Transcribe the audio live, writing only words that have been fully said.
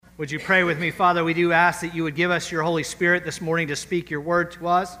Would you pray with me? Father, we do ask that you would give us your Holy Spirit this morning to speak your word to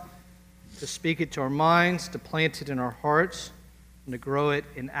us, to speak it to our minds, to plant it in our hearts, and to grow it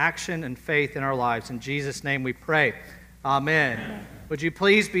in action and faith in our lives. In Jesus' name we pray. Amen. Would you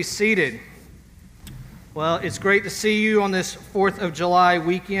please be seated? Well, it's great to see you on this 4th of July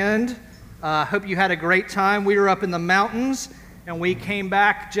weekend. Hope you had a great time. We were up in the mountains, and we came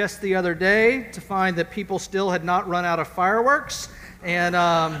back just the other day to find that people still had not run out of fireworks.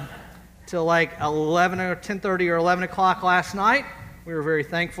 And till like 11 or 10:30 or 11 o'clock last night. We were very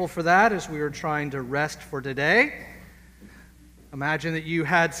thankful for that as we were trying to rest for today. Imagine that you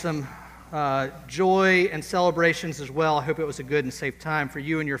had some joy and celebrations as well. I hope it was a good and safe time for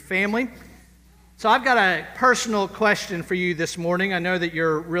you and your family. So I've got a personal question for you this morning. I know that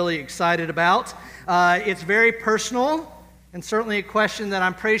you're really excited about. It's very personal and certainly a question that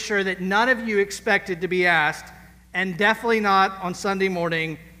I'm pretty sure that none of you expected to be asked, and definitely not on Sunday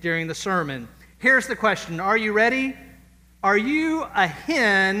morning during the sermon. Here's the question. Are you ready? Are you a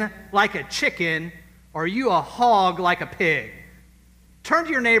hen like a chicken, or are you a hog like a pig? Turn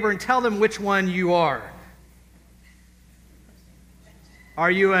to your neighbor and tell them which one you are.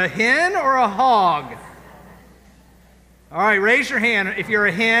 Are you a hen or a hog? All right, raise your hand if you're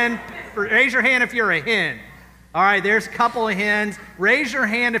a hen. Raise your hand if you're a hen. All right, there's a couple of hens. Raise your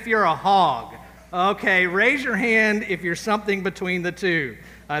hand if you're a hog. Okay, raise your hand if you're something between the two.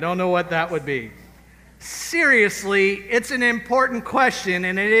 I don't know what that would be. Seriously, it's an important question,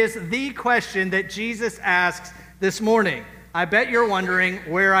 and it is the question that Jesus asks this morning. I bet you're wondering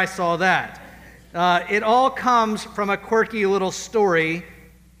where I saw that. It all comes from a quirky little story.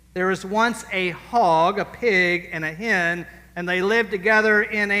 There was once a hog, a pig, and a hen, and they lived together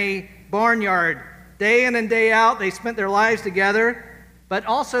in a barnyard. Day in and day out, they spent their lives together, but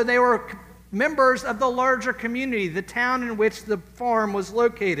also they were members of the larger community, the town in which the farm was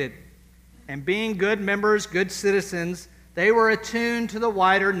located. And being good members, good citizens, they were attuned to the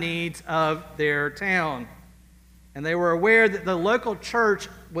wider needs of their town. And they were aware that the local church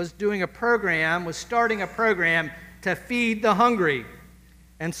was starting a program to feed the hungry.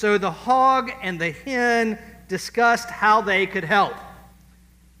 And so the hog and the hen discussed how they could help.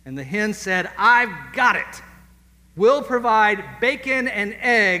 And the hen said, "I've got it. We'll provide bacon and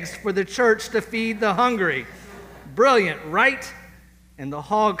eggs for the church to feed the hungry." Brilliant, right? And the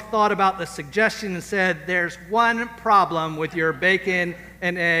hog thought about the suggestion and said, "There's one problem with your bacon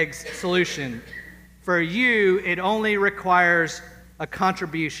and eggs solution. For you, it only requires a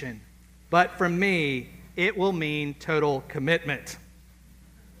contribution. But for me, it will mean total commitment."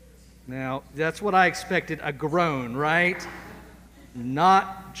 Now, that's what I expected, a groan, right?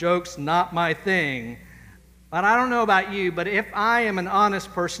 Not jokes, not my thing. But I don't know about you, but if I am an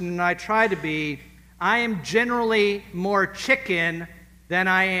honest person, and I try to be, I am generally more chicken than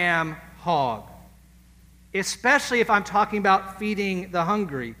I am hog. Especially if I'm talking about feeding the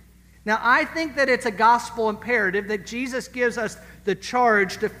hungry. Now, I think that it's a gospel imperative that Jesus gives us the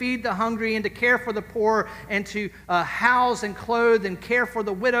charge to feed the hungry and to care for the poor and to house and clothe and care for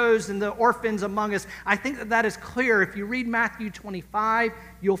the widows and the orphans among us. I think that that is clear. If you read Matthew 25,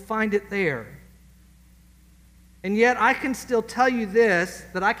 you'll find it there. And yet, I can still tell you this,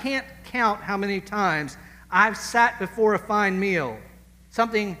 that I can't count how many times I've sat before a fine meal,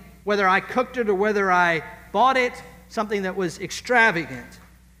 something, whether I cooked it or whether I bought it, something that was extravagant,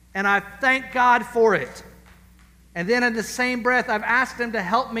 and I thank God for it. And then in the same breath, I've asked Him to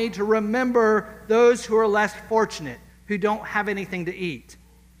help me to remember those who are less fortunate, who don't have anything to eat.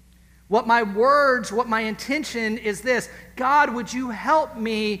 What my intention is this: God, would you help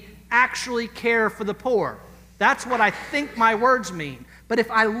me actually care for the poor? That's what I think my words mean. But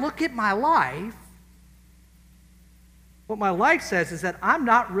if I look at my life, what my life says is that I'm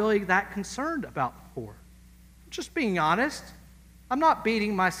not really that concerned about the poor. Just being honest, I'm not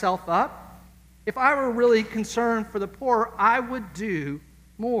beating myself up. If I were really concerned for the poor, I would do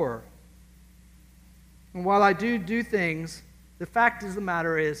more. And while I do things, the fact of the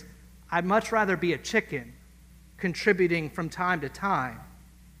matter is, I'd much rather be a chicken contributing from time to time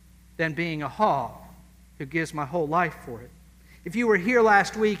than being a hog who gives my whole life for it. If you were here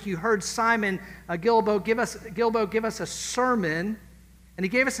last week, you heard Simon Gilbo give us a sermon, and he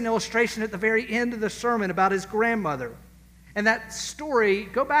gave us an illustration at the very end of the sermon about his grandmother. And that story,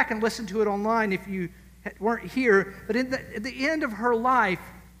 go back and listen to it online if you weren't here, but at the end of her life,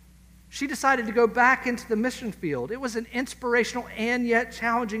 she decided to go back into the mission field. It was an inspirational and yet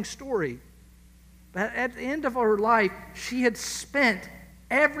challenging story. But at the end of her life, she had spent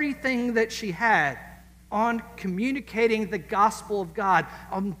everything that she had on communicating the gospel of God,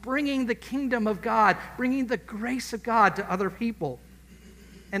 on bringing the kingdom of God, bringing the grace of God to other people.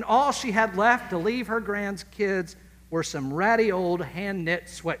 and all she had left to leave her grandkids were some ratty old hand-knit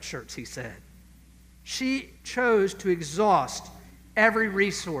sweatshirts, he said. She chose to exhaust every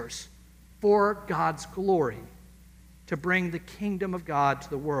resource for God's glory, to bring the kingdom of God to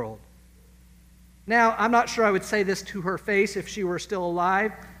the world. Now, I'm not sure I would say this to her face if she were still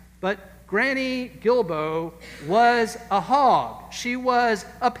alive, but Granny Gilbo was a hog. She was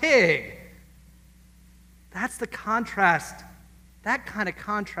a pig. That's the contrast. That kind of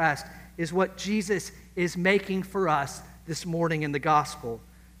contrast is what Jesus is making for us this morning in the gospel.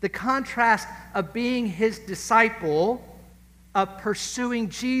 The contrast of being his disciple, of pursuing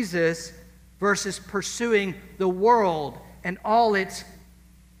Jesus versus pursuing the world and all its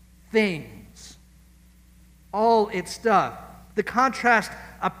things, all its stuff. The contrast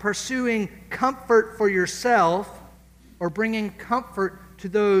of pursuing comfort for yourself or bringing comfort to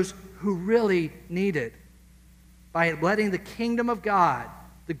those who really need it by letting the kingdom of God,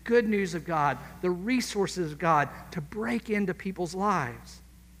 the good news of God, the resources of God to break into people's lives.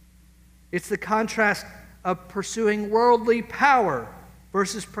 It's the contrast of pursuing worldly power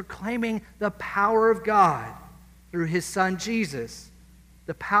versus proclaiming the power of God through his Son Jesus,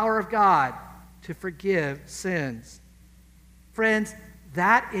 the power of God to forgive sins. Friends,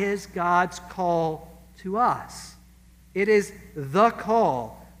 that is God's call to us. It is the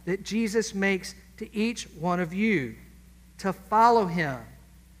call that Jesus makes to each one of you to follow him.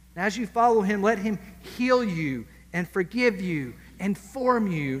 And as you follow him, let him heal you and forgive you and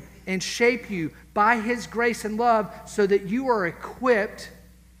form you and shape you by his grace and love so that you are equipped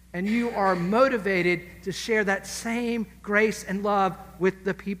and you are motivated to share that same grace and love with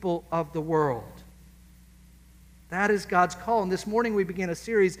the people of the world. That is God's call. And this morning we begin a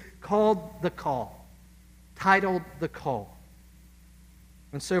series called The Call, titled The Call.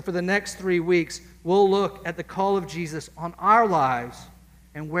 And so for the next 3 weeks, we'll look at the call of Jesus on our lives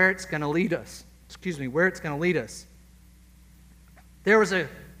and where it's going to lead us. Where it's going to lead us. There was a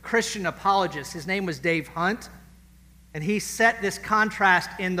Christian apologist. His name was Dave Hunt. And he set this contrast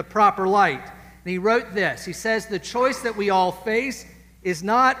in the proper light. And he wrote this. He says, the choice that we all face is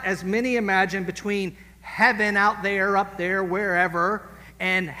not, as many imagine, between heaven out there, up there, wherever,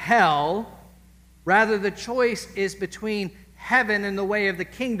 and hell. Rather, the choice is between heaven and the way of the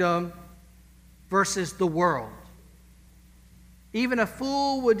kingdom versus the world. Even a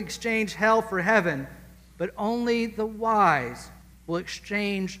fool would exchange hell for heaven, but only the wise will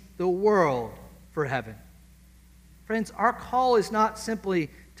exchange the world for heaven. Friends, our call is not simply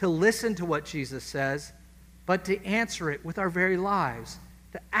to listen to what Jesus says, but to answer it with our very lives,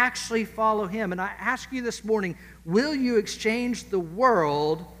 to actually follow him. And I ask you this morning, will you exchange the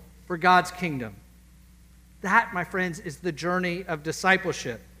world for God's kingdom? That, my friends, is the journey of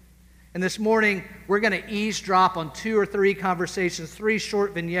discipleship. And this morning, we're going to eavesdrop on 2 or 3 conversations, 3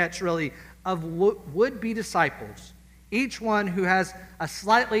 short vignettes, really, of would-be disciples, each one who has a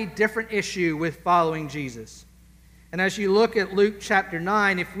slightly different issue with following Jesus. And as you look at Luke chapter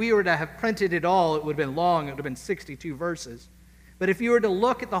 9, if we were to have printed it all, it would have been long. It would have been 62 verses. But if you were to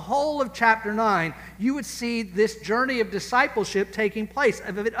look at the whole of chapter 9, you would see this journey of discipleship taking place,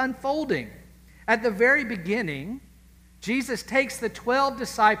 of it unfolding. At the very beginning, Jesus takes the 12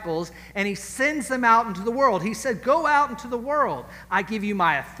 disciples and he sends them out into the world. He said, go out into the world. I give you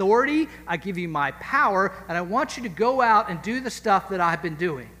my authority, I give you my power, and I want you to go out and do the stuff that I've been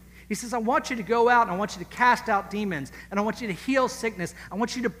doing. He says, I want you to go out and I want you to cast out demons and I want you to heal sickness. I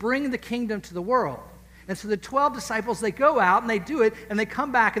want you to bring the kingdom to the world. And so the 12 disciples, they go out and they do it and they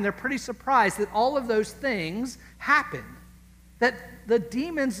come back and they're pretty surprised that all of those things happened. That the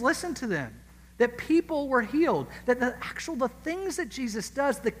demons listened to them. That people were healed. That the things that Jesus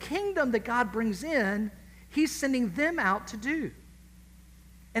does, the kingdom that God brings in, he's sending them out to do.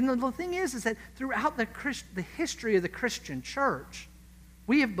 And the thing is that throughout the history of the Christian church,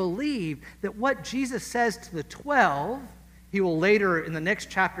 we have believed that what Jesus says to the 12, he will later in the next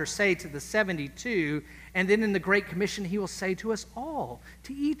chapter say to the 72, and then in the Great Commission he will say to us all,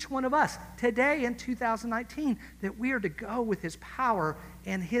 to each one of us, today in 2019, that we are to go with his power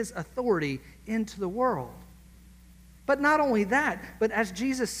and his authority into the world. But not only that, but as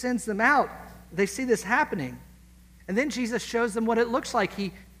Jesus sends them out, they see this happening. And then Jesus shows them what it looks like.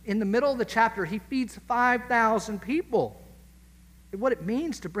 In the middle of the chapter, he feeds 5,000 people. What it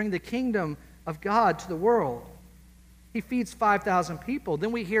means to bring the kingdom of God to the world. He feeds 5,000 people.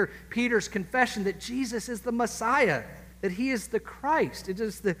 Then we hear Peter's confession that Jesus is the Messiah, that he is the Christ. It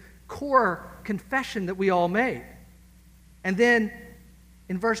is the core confession that we all made. And then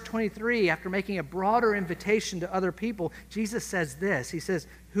in verse 23, after making a broader invitation to other people, Jesus says this. He says,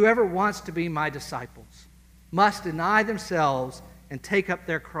 whoever wants to be my disciples must deny themselves and take up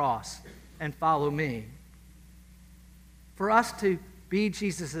their cross and follow me. For us to be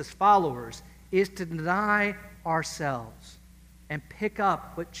Jesus' followers is to deny ourselves and pick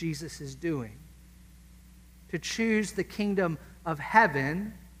up what Jesus is doing. To choose the kingdom of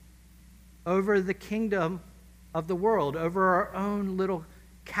heaven over the kingdom of the world, over our own little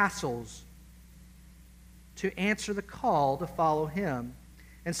castles, to answer the call to follow him.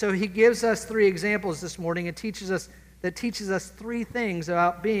 And so he gives us 3 examples this morning and teaches us 3 things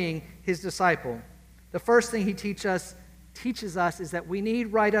about being his disciple. The first thing he teaches us is that we need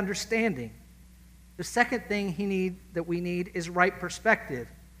right understanding. The second thing we need is right perspective.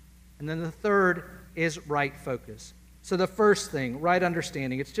 And then the third is right focus. So the first thing, right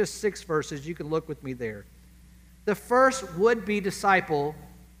understanding. It's just 6 verses. You can look with me there. The first would-be disciple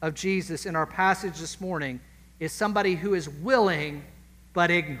of Jesus in our passage this morning is somebody who is willing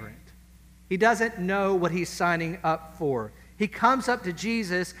but ignorant. He doesn't know what he's signing up for. He comes up to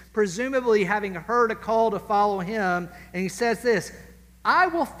Jesus, presumably having heard a call to follow him, and he says this, I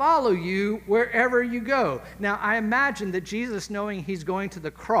will follow you wherever you go. Now, I imagine that Jesus, knowing he's going to the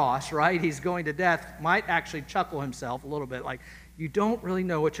cross, right, he's going to death, might actually chuckle himself a little bit, like, you don't really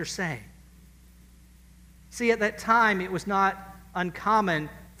know what you're saying. See, at that time, it was not uncommon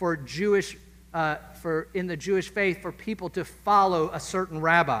for in the Jewish faith for people to follow a certain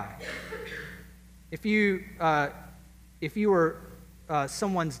rabbi. If you were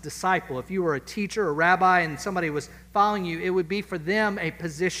someone's disciple, if you were a teacher or rabbi and somebody was following you, it would be for them a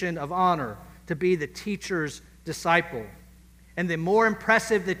position of honor to be the teacher's disciple. And the more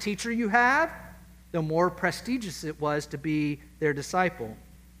impressive the teacher you have, the more prestigious it was to be their disciple.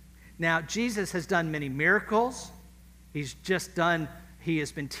 Now, Jesus has done many miracles. He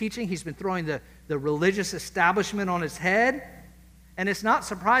has been teaching. He's been throwing the religious establishment on his head. And it's not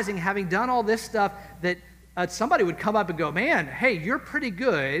surprising, having done all this stuff, that somebody would come up and go, man, hey, you're pretty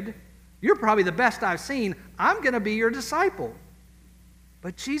good. You're probably the best I've seen. I'm going to be your disciple.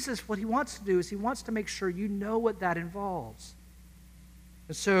 But Jesus, what he wants to do is he wants to make sure you know what that involves.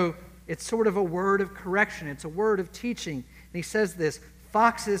 And so it's sort of a word of correction. It's a word of teaching. And he says this,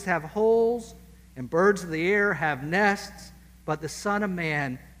 foxes have holes and birds of the air have nests, but the Son of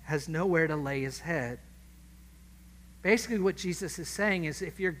Man has nowhere to lay his head. Basically what Jesus is saying is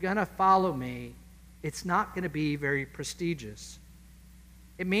if you're going to follow me, it's not going to be very prestigious.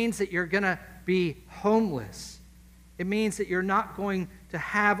 It means that you're going to be homeless. It means that you're not going to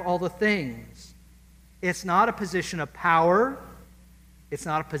have all the things. It's not a position of power. It's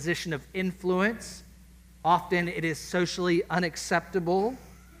not a position of influence. Often it is socially unacceptable.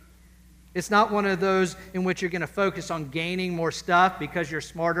 It's not one of those in which you're going to focus on gaining more stuff because you're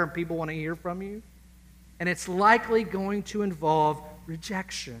smarter and people want to hear from you. And it's likely going to involve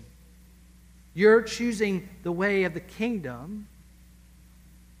rejection. You're choosing the way of the kingdom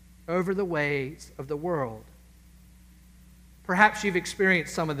over the ways of the world. Perhaps you've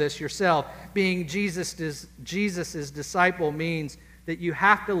experienced some of this yourself. Being Jesus' disciple means that you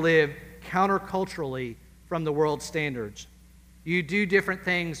have to live counterculturally from the world's standards. You do different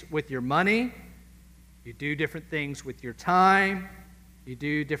things with your money. You do different things with your time. You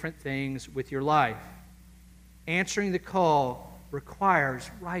do different things with your life. Answering the call requires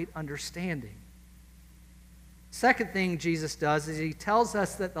right understanding. Second thing Jesus does is he tells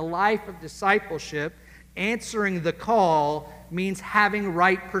us that the life of discipleship, answering the call, means having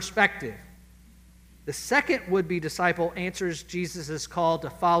right perspective. The second would-be disciple answers Jesus' call to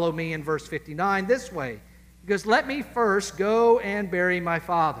follow me in verse 59 this way. He goes, let me first go and bury my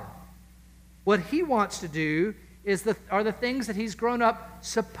father. What he wants to do are the things that he's grown up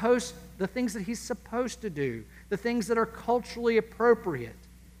the things that he's supposed to do, the things that are culturally appropriate.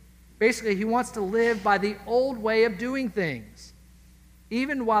 Basically, he wants to live by the old way of doing things.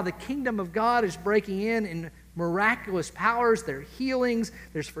 Even while the kingdom of God is breaking in miraculous powers, there are healings,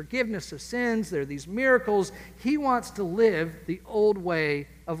 there's forgiveness of sins, there are these miracles, he wants to live the old way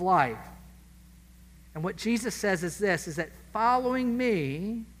of life. And what Jesus says is this, is that following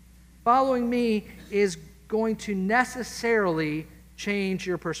me is going to necessarily change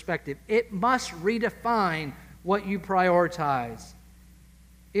your perspective. It must redefine what you prioritize.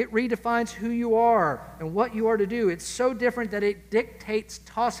 It redefines who you are and what you are to do. It's so different that it dictates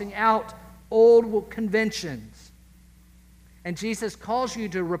tossing out old conventions. And Jesus calls you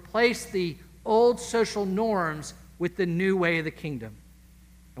to replace the old social norms with the new way of the kingdom.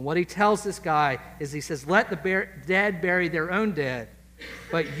 And what he tells this guy is he says, let the dead bury their own dead,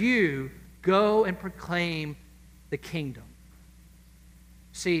 but you go and proclaim the kingdom.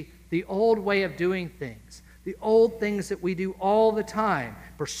 See, the old way of doing things, The old things that we do all the time,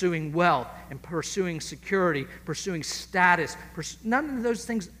 pursuing wealth and pursuing security, pursuing status, none of those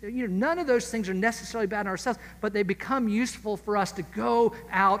things are necessarily bad in ourselves, but they become useful for us to go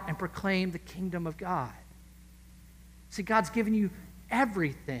out and proclaim the kingdom of God. See, God's given you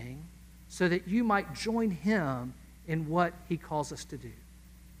everything so that you might join him in what he calls us to do.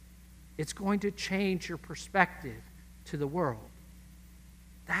 It's going to change your perspective to the world.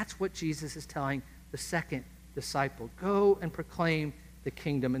 That's what Jesus is telling the second disciple. Go and proclaim the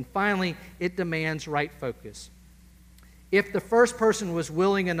kingdom. And finally, it demands right focus. If the first person was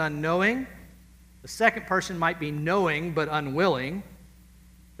willing and unknowing, the second person might be knowing but unwilling.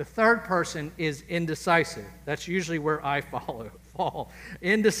 The third person is indecisive. That's usually where I fall.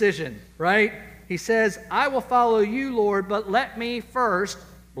 Indecision, right? He says, I will follow you, Lord, but let me first,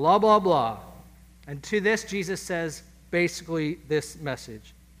 blah, blah, blah. And to this, Jesus says basically this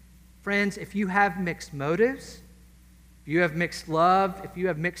message. Friends, if you have mixed motives, if you have mixed love, if you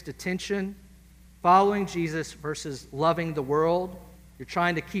have mixed attention, following Jesus versus loving the world, you're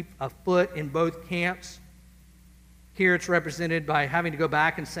trying to keep a foot in both camps. Here it's represented by having to go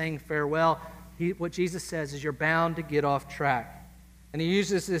back and saying farewell. What Jesus says is you're bound to get off track. And he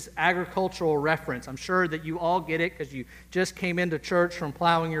uses this agricultural reference. I'm sure that you all get it because you just came into church from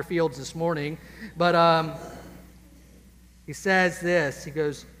plowing your fields this morning. But he says this. He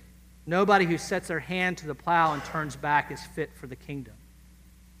goes, nobody who sets their hand to the plow and turns back is fit for the kingdom.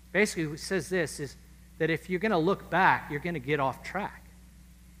 Basically, what he says this is that if you're going to look back, you're going to get off track.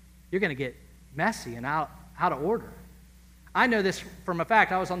 You're going to get messy and out of order. I know this from a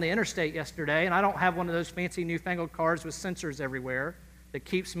fact. I was on the interstate yesterday, and I don't have one of those fancy newfangled cars with sensors everywhere that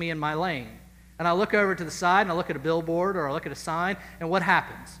keeps me in my lane. And I look over to the side, and I look at a billboard or I look at a sign, and what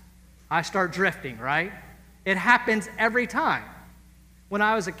happens? I start drifting, right? It happens every time. When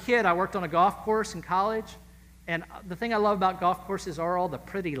I was a kid, I worked on a golf course in college, and the thing I love about golf courses are all the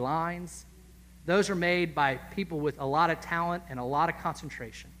pretty lines. Those are made by people with a lot of talent and a lot of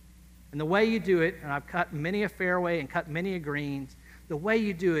concentration. And the way you do it, and I've cut many a fairway and cut many a greens, the way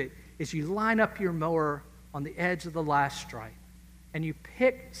you do it is you line up your mower on the edge of the last stripe, and you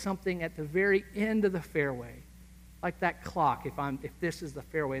pick something at the very end of the fairway, like that clock, if this is the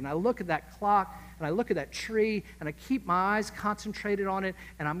fairway. And I look at that clock, and I look at that tree, and I keep my eyes concentrated on it,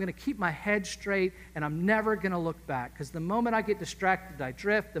 and I'm going to keep my head straight, and I'm never going to look back, because the moment I get distracted, I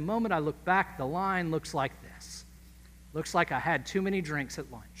drift. The moment I look back, the line looks like this. Looks like I had too many drinks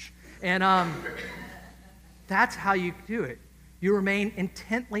at lunch. And that's how you do it. You remain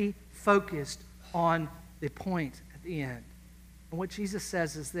intently focused on the point at the end. And what Jesus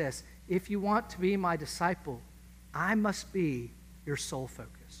says is this: if you want to be my disciple, I must be your sole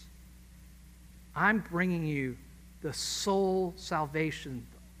focus. I'm bringing you the sole salvation,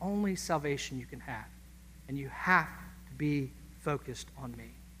 the only salvation you can have. And you have to be focused on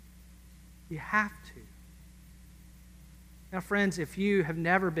me. You have to. Now, friends, if you have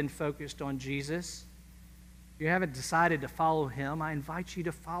never been focused on Jesus, if you haven't decided to follow him, I invite you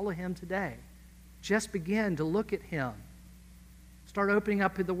to follow him today. Just begin to look at him. Start opening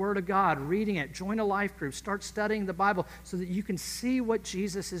up the Word of God, reading it, join a life group, start studying the Bible so that you can see what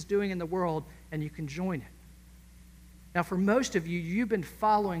Jesus is doing in the world and you can join it. Now, for most of you, you've been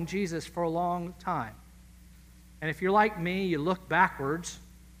following Jesus for a long time. And if you're like me, you look backwards,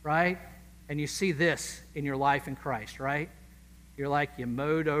 right? And you see this in your life in Christ, right? You're like, you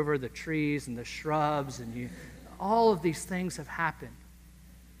mowed over the trees and the shrubs, and all of these things have happened.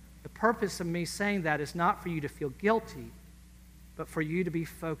 The purpose of me saying that is not for you to feel guilty, but for you to be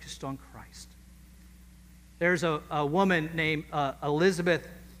focused on Christ. There's a woman named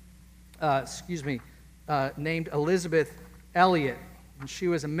named Elizabeth Elliot, and she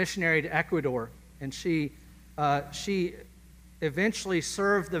was a missionary to Ecuador, and she eventually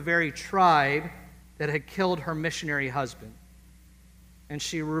served the very tribe that had killed her missionary husband. And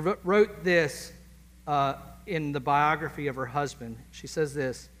she wrote this in the biography of her husband. She says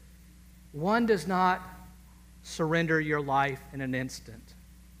this: one does not surrender your life in an instant.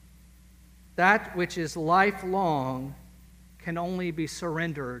 That which is lifelong can only be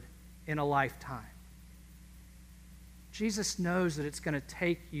surrendered in a lifetime. Jesus knows that it's going to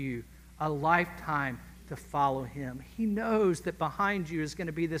take you a lifetime to follow him. He knows that behind you is going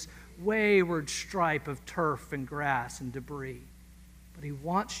to be this wayward stripe of turf and grass and debris. But he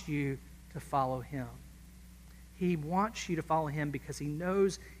wants you to follow him. He wants you to follow him because he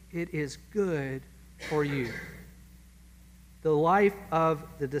knows it is good for you. The life of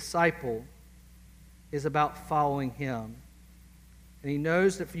the disciple is about following him. And he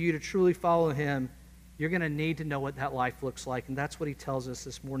knows that for you to truly follow him, you're going to need to know what that life looks like. And that's what he tells us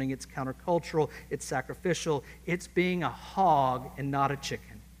this morning. It's countercultural. It's sacrificial. It's being a hog and not a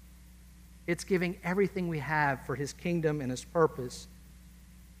chicken. It's giving everything we have for his kingdom and his purpose.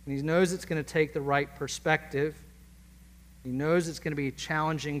 And he knows it's going to take the right perspective. He knows it's going to be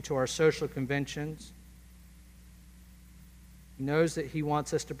challenging to our social conventions. He knows that he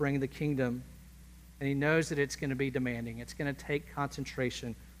wants us to bring the kingdom. And he knows that it's going to be demanding. It's going to take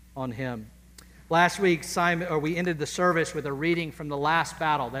concentration on him. Last week, we ended the service with a reading from The Last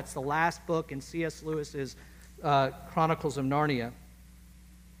Battle. That's the last book in C.S. Lewis's Chronicles of Narnia.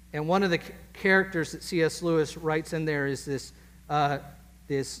 And one of the characters that C.S. Lewis writes in there is this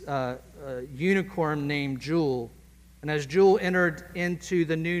unicorn named Jewel. And as Jewel entered into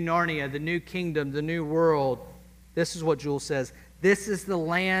the new Narnia, the new kingdom, the new world, this is what Jewel says: "This is the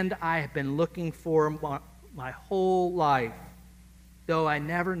land I have been looking for my whole life, though I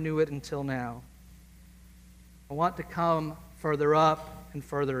never knew it until now. I want to come further up and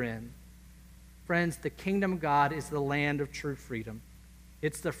further in." Friends, the kingdom of God is the land of true freedom.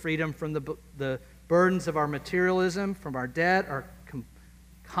 It's the freedom from the burdens of our materialism, from our debt, our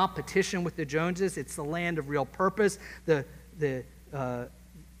competition with the Joneses. It's the land of real purpose. The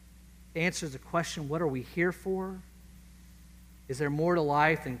answers the question, what are we here for? Is there more to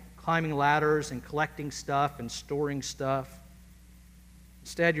life than climbing ladders and collecting stuff and storing stuff?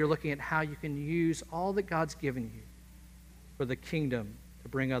 Instead, you're looking at how you can use all that God's given you for the kingdom to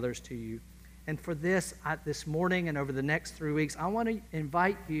bring others to you. And for this morning and over the next 3 weeks, I want to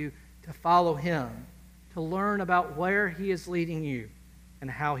invite you to follow him, to learn about where he is leading you and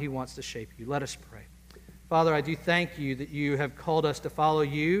how he wants to shape you. Let us pray. Father, I do thank you that you have called us to follow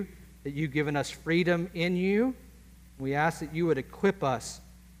you, that you've given us freedom in you. We ask that you would equip us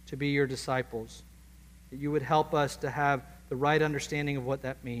to be your disciples, that you would help us to have the right understanding of what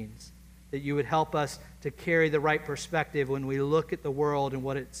that means, that you would help us to carry the right perspective when we look at the world and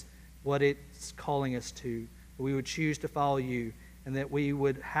what it's calling us to, that we would choose to follow you, and that we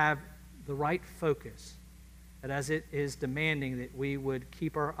would have the right focus, that as it is demanding, that we would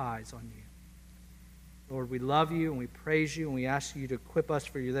keep our eyes on you. Lord, we love you and we praise you, and we ask you to equip us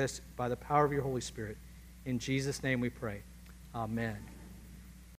for this by the power of your Holy Spirit. In Jesus' name we pray. Amen.